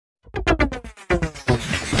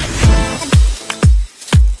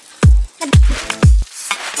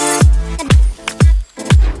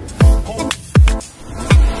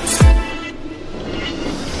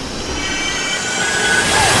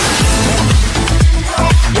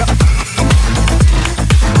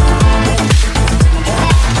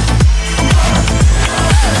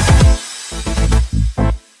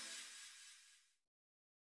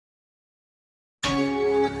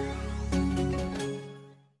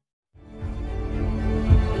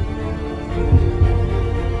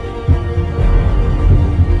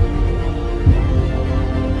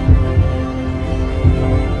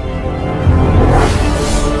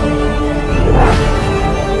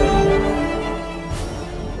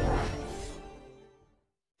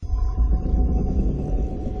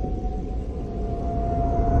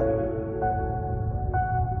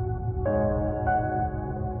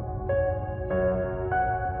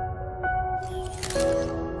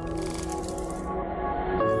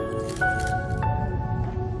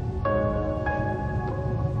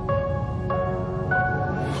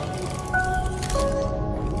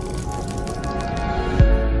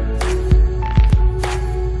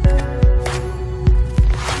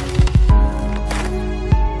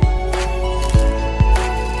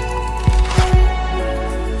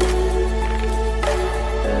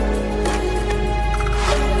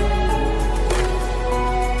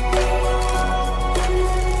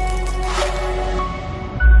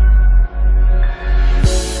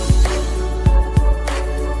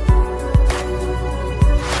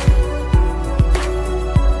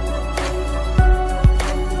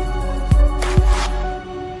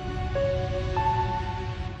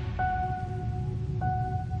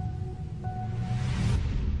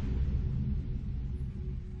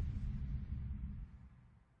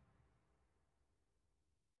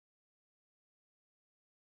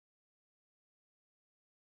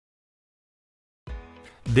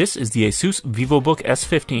This is the ASUS VivoBook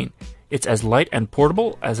S15. It's as light and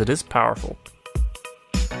portable as it is powerful.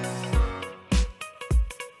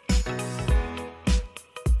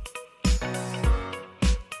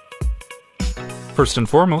 First and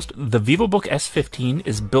foremost, the VivoBook S15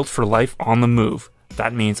 is built for life on the move.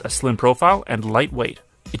 That means a slim profile and lightweight.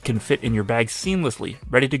 It can fit in your bag seamlessly,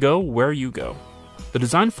 ready to go where you go. The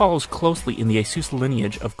design follows closely in the ASUS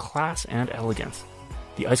lineage of class and elegance.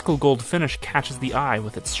 The ice-cold gold finish catches the eye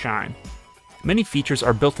with its shine. Many features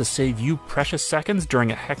are built to save you precious seconds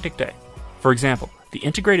during a hectic day. For example, the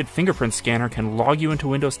integrated fingerprint scanner can log you into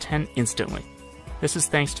Windows 10 instantly. This is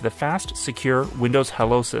thanks to the fast, secure Windows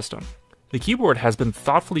Hello system. The keyboard has been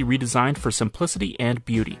thoughtfully redesigned for simplicity and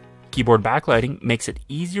beauty. Keyboard backlighting makes it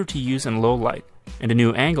easier to use in low light, and a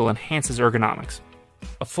new angle enhances ergonomics.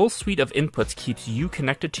 A full suite of inputs keeps you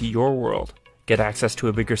connected to your world. Get access to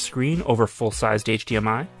a bigger screen over full-sized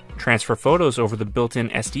HDMI, transfer photos over the built-in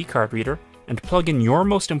SD card reader, and plug in your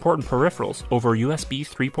most important peripherals over USB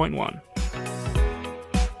 3.1.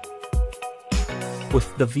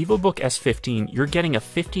 With the VivoBook S15, you're getting a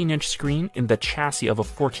 15-inch screen in the chassis of a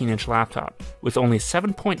 14-inch laptop. With only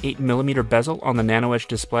 7.8mm bezel on the Nano Edge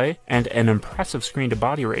display and an impressive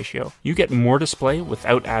screen-to-body ratio, you get more display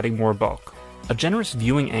without adding more bulk. A generous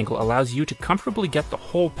viewing angle allows you to comfortably get the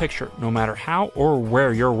whole picture, no matter how or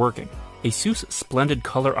where you're working. ASUS Splendid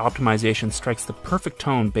Color Optimization strikes the perfect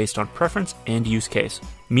tone based on preference and use case.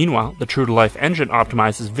 Meanwhile, the true-to-life engine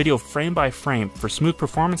optimizes video frame by frame for smooth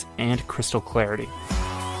performance and crystal clarity.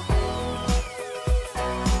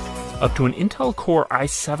 Up to an Intel Core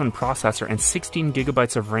i7 processor and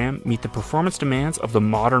 16GB of RAM meet the performance demands of the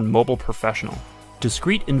modern mobile professional.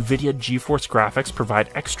 Discrete NVIDIA GeForce graphics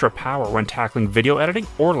provide extra power when tackling video editing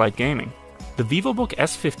or light gaming. The VivoBook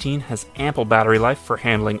S15 has ample battery life for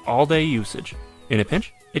handling all-day usage. In a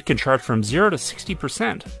pinch, it can charge from 0 to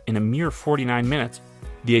 60% in a mere 49 minutes.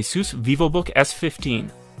 The ASUS VivoBook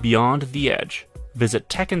S15, Beyond the Edge. Visit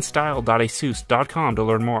techandstyle.asus.com to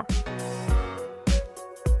learn more.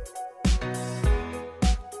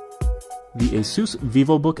 The ASUS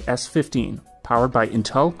VivoBook S15, powered by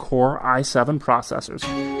Intel Core i7 processors.